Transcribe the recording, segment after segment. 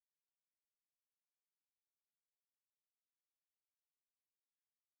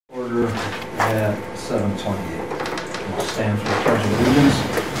order at 7:28. We'll stand for the Pledge of Allegiance.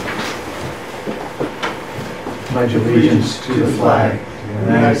 Pledge allegiance to the flag of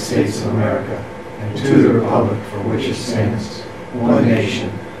the United States of America and to the republic for which it stands, one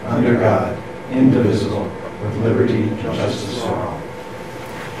nation, under God, indivisible, with liberty and justice for all.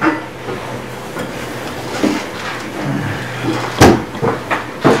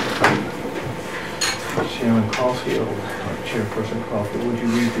 Chairman Caulfield, or Chairperson Caulfield, would you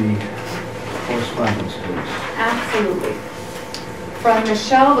read the correspondence, please? Absolutely. From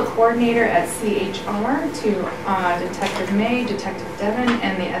Michelle, the coordinator at CHR, to Detective May, Detective Devon,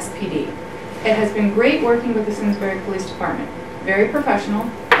 and the SPD. It has been great working with the Simsbury Police Department. Very professional,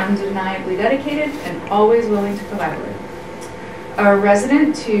 undeniably dedicated, and always willing to collaborate. A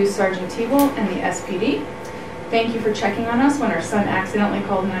resident to Sergeant Teeble and the SPD. Thank you for checking on us when our son accidentally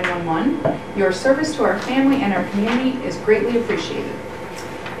called 911. Your service to our family and our community is greatly appreciated.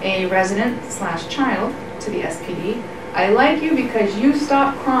 A resident/child to the SPD. I like you because you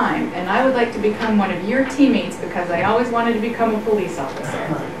stop crime, and I would like to become one of your teammates because I always wanted to become a police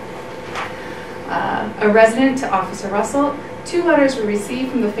officer. A resident to Officer Russell. 2 letters were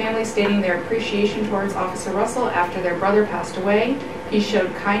received from the family stating their appreciation towards Officer Russell after their brother passed away. He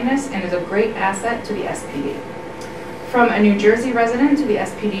showed kindness and is a great asset to the SPD. From a New Jersey resident to the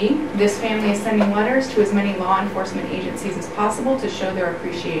SPD, this family is sending letters to as many law enforcement agencies as possible to show their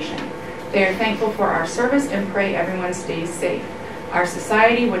appreciation. They are thankful for our service and pray everyone stays safe. Our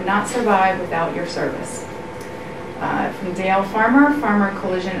society would not survive without your service. From Dale Farmer, Farmer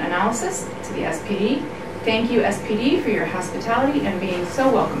Collision Analysis to the SPD. Thank you, SPD, for your hospitality and being so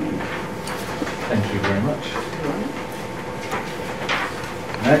welcoming. Thank you very much.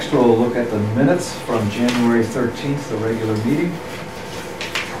 Next, we'll look at the minutes from January 13th, the regular meeting.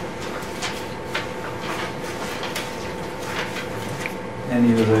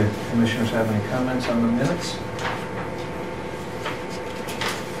 Any of the commissioners have any comments on the minutes?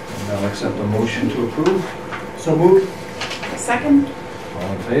 And I'll accept a motion to approve. So moved. A second?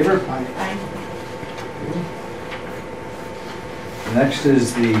 All in favor? Aye. Next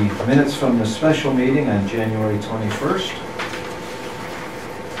is the minutes from the special meeting on January 21st.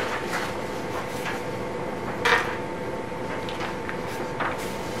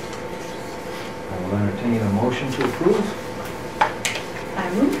 I will entertain a motion to approve. I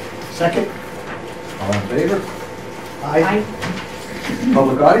move. Second. All in favor? Aye.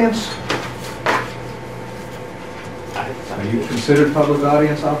 Public audience? Are you considered public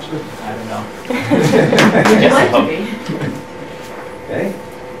audience, officer? I don't know. Would you like to be? Okay.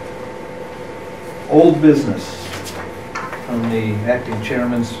 Old business. From the acting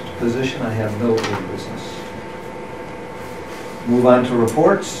chairman's position, I have no old business. Move on to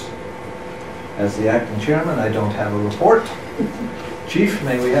reports. As the acting chairman, I don't have a report. Chief,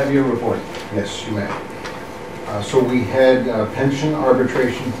 may we have your report? Yes, you may. So we had pension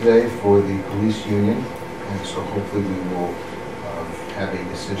arbitration today for the police union, and so hopefully we will have a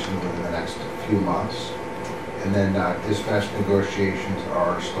decision within the next few months. And then dispatch negotiations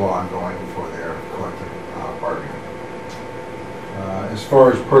are still ongoing for their collective bargaining. As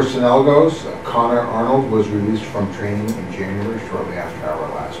far as personnel goes, Connor Arnold was released from training in January, shortly after our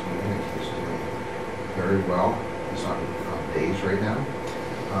last meeting, and he's doing very well. He's on days right now.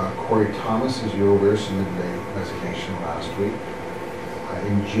 Corey Thomas, as you're aware, submitted a resignation last week.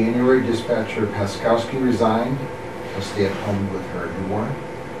 In January, dispatcher Paskowski resigned to stay at home with her newborn.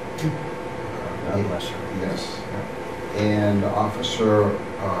 God bless her. Yes. And Officer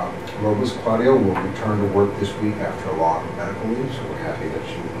Robles Claudio will return to work this week after a long medical leave, so we're happy that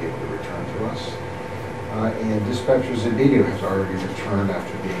she will be able to return to us. And Dispatcher Zabidio has already returned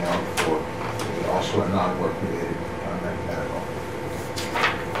after being out for also a non-work related medical.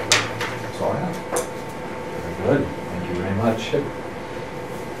 That's all I have. Very good. Thank you very much.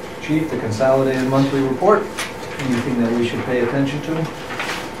 Chief, the consolidated monthly report. Anything that we should pay attention to?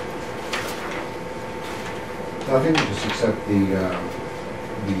 Nothing, just accept the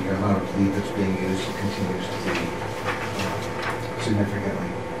amount of leave that's being used continues to be significantly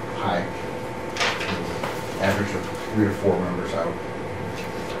high. Average of 3 to 4 members out.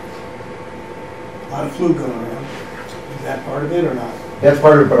 A lot of flu going around. Is that part of it or not? That's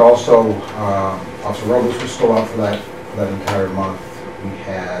part of it, but also Officer Robles was still out for that entire month. We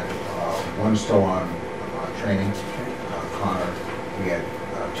had one still on training, Connor. We had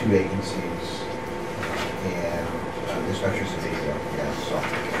 2 vacancies. And dispatchers in the so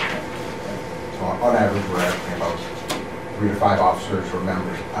on average we're having about 3 to 5 officers or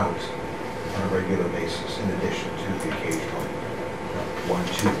members out on a regular basis, in addition to the occasional 1,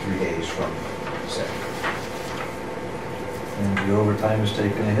 2, 3 days from sick. And the overtime has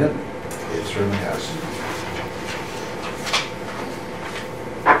taken a hit. It certainly has.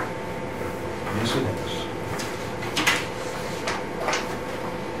 Yes, it has.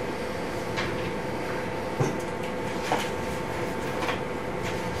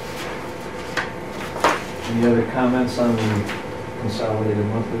 Any other comments on the consolidated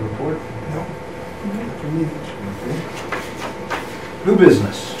monthly report? No. For me. Okay. New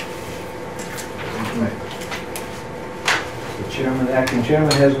business. The chairman, acting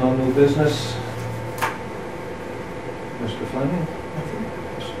chairman has no new business. Mr. Fleming?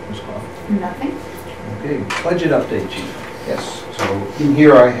 Ms. Coughlin? Nothing? Okay, budget update, chief. Yes, so in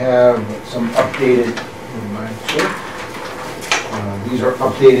here I have some updated, these are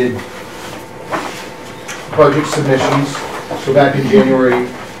updated budget submissions. So back in January,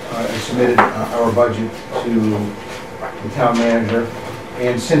 I submitted our budget to the town manager.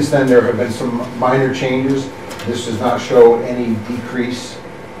 And since then, there have been some minor changes. This does not show any decrease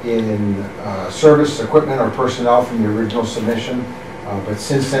in service, equipment, or personnel from the original submission. But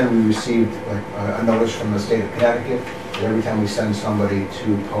since then, we received a notice from the state of Connecticut that every time we send somebody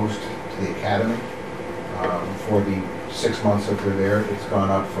to post to the academy for the 6 months that they're there, it's gone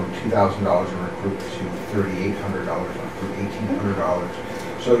up from $2,000 a recruit to $3,800 a recruit,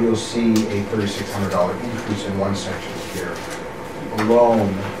 $1,800. So you'll see a $3,600 increase in one section here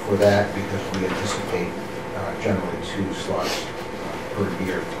alone for that, because we anticipate generally 2 slots per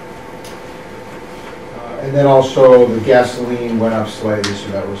year. And then also the gasoline went up slightly, so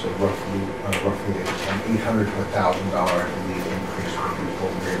that was a roughly an $800 to $1,000, I believe, increase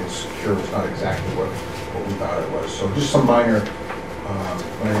what we were able to secure. It's not exactly what we thought it was. So just some minor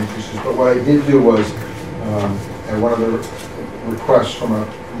increases. But what I did do was, and one of the requests from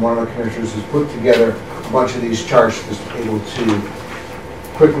one of the commissioners is put together a bunch of these charts to be able to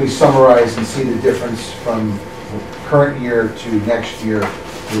quickly summarize and see the difference from current year to next year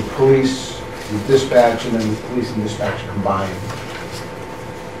with police, with dispatch, and then with police and dispatch combined.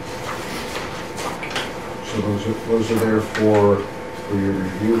 So those are there for your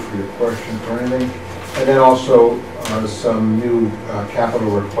review, for your questions, for anything. And then also some new capital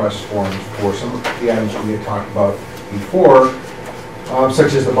request forms for some of the items we had talked about before,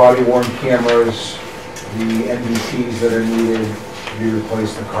 such as the body-worn cameras, the NDTs that are needed to be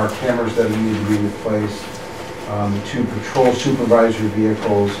replaced, the car cameras that are needed to be replaced, the 2 patrol supervisor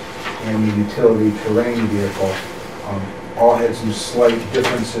vehicles, and the utility terrain vehicle. All had some slight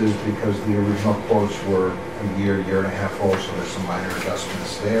differences because the original quotes were a year and a half old, so there's some minor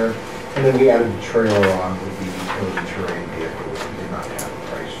adjustments there. And then we added the trailer on with the utility terrain vehicle, which we did not have a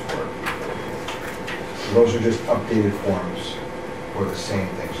price for. So those are just updated forms for the same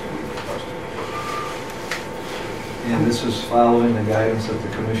things that we requested. And this is following the guidance that the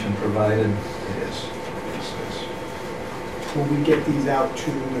commission provided. It is. Yes, it is. Will we get these out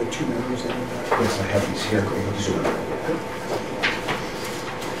to the 2 members? Yes, I have these here.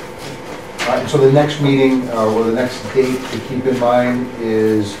 And so the next meeting, or the next date to keep in mind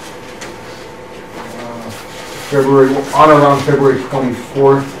is February, on or around February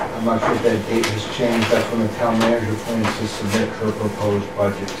 24th. I'm not sure if that date has changed. That's when the town manager plans to submit her proposed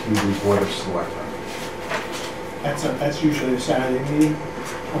budget to the Board of Selectmen. That's usually a Saturday meeting?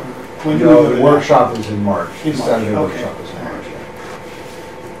 When do we No, go to the that? workshop is in March. In The March, Saturday okay. workshop is in March, yeah.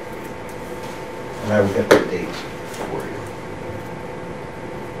 And I will get the date for you.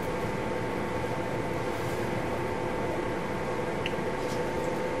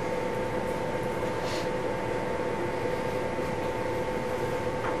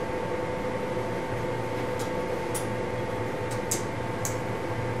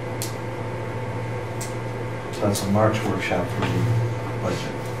 So that's a March workshop for the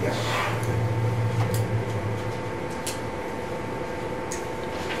budget. Yes.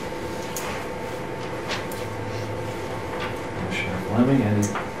 Commissioner Fleming, any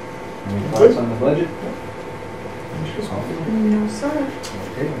thoughts on the budget? Mr. Coughlin? No, sir.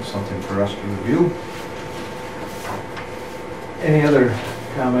 Okay, something for us to review. Any other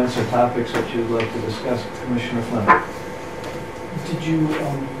comments or topics that you'd like to discuss, Commissioner Fleming? Did you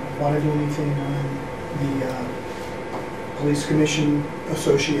want to do anything on the Police Commission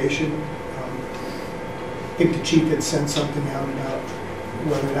Association? I think the chief had sent something out about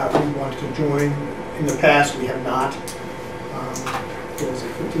whether or not we wanted to join. In the past, we have not. What was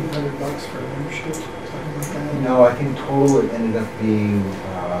it, $1,500 for membership, something like that? No, I think total it ended up being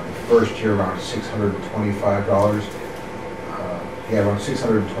the first year around $625. Yeah, around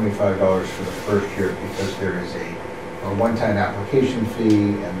 $625 for the first year, because there is a one-time application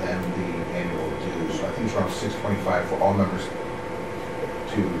fee and then the annual dues. So I think it's around $625 for all members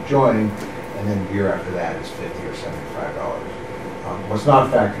to join, and then the year after that is $50 or $75. What's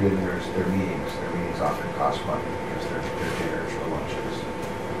not factored in there is their meetings. Their meetings often cost money because they're dinners or lunches.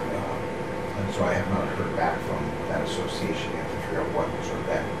 And so I have not heard back from that association yet to figure out what sort of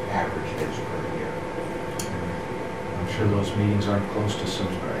that average is per year. I'm sure those meetings aren't close to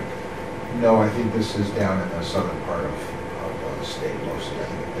Simsbury. No, I think this is down in the southern part of the state mostly. I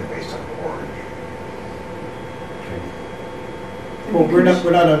think they're based on Orange. Well, we're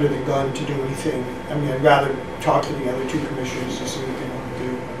not under the gun to do anything. I mean, I'd rather talk to the other two commissioners to see what they want to do.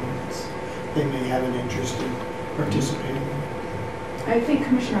 I mean, they may have an interest in participating. I think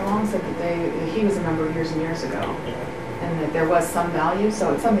Commissioner Long said that he was a member years and years ago, and that there was some value,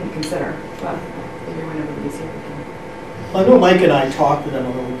 so it's something to consider. But maybe when everybody's here, we can. I know Mike and I talked to them a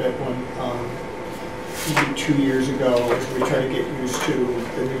little bit when, maybe 2 years ago, as we try to get used to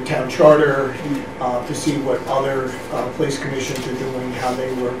the new town charter, to see what other police commissions are doing, how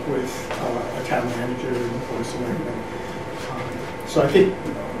they work with a town manager and the police selectmen. So I think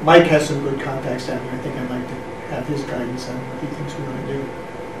Mike has some good contacts down here. I think I'd like to have his guidance on what he thinks we want to do.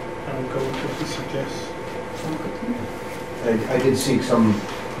 I would go with what he suggests. I did seek some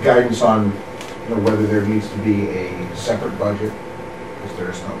guidance on whether there needs to be a separate budget, because there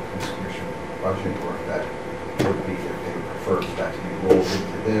is no police commission budget, or if that would be, if they prefer that to be rolled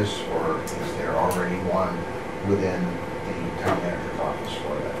into this, or is there already one within the town manager's office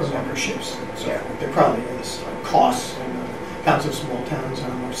for that? For memberships. So there probably is costs and towns of small towns. I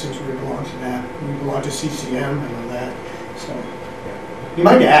don't know if Simsbury belongs to that. We belong to CCM, I know that. So you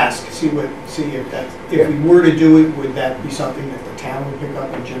might ask, see if we were to do it, would that be something that the town would pick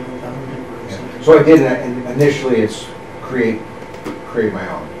up in general government? Or something? So I did, and initially it's create my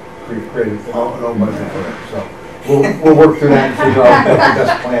own, create an own budget for it. So we'll work through that and figure out what the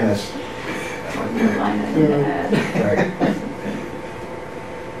best plan is. Right.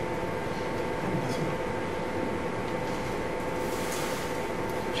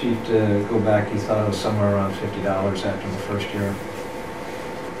 Chief, to go back, he thought it was somewhere around $50 after the first year.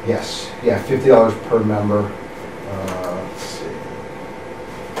 Yes, yeah, $50 per member. Let's see.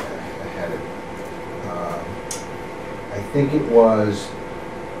 I had it. I think it was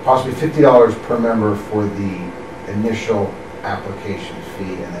possibly $50 per member for the initial application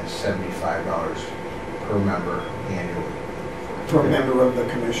fee, and then $75 per member annually. For a member of the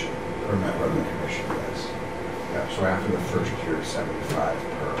commission. Per member of the commission, yes. Yeah, so after the first year, 75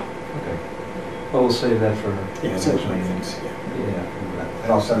 per. Okay. Well, we'll save that for Yeah, next so meeting. things, yeah. Yeah.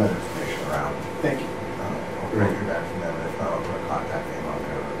 And I'll send that information around. Thank you. I'll hear back from them, and if not, I'll put a contact name on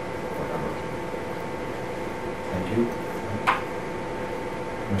there or whatever. Thank you.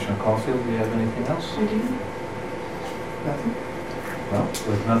 Commissioner Caulfield, do you have anything else? I do. Nothing? Well,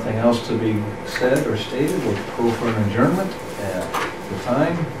 with nothing else to be said or stated, we'll go for an adjournment. The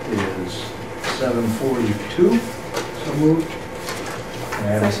time is 7:42. So moved. Can I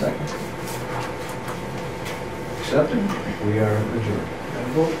have a second? Accepted. We are adjourned. And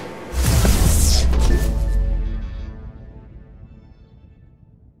vote.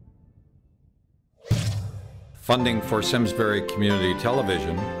 Funding for Simsbury Community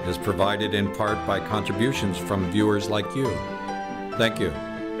Television is provided in part by contributions from viewers like you. Thank you.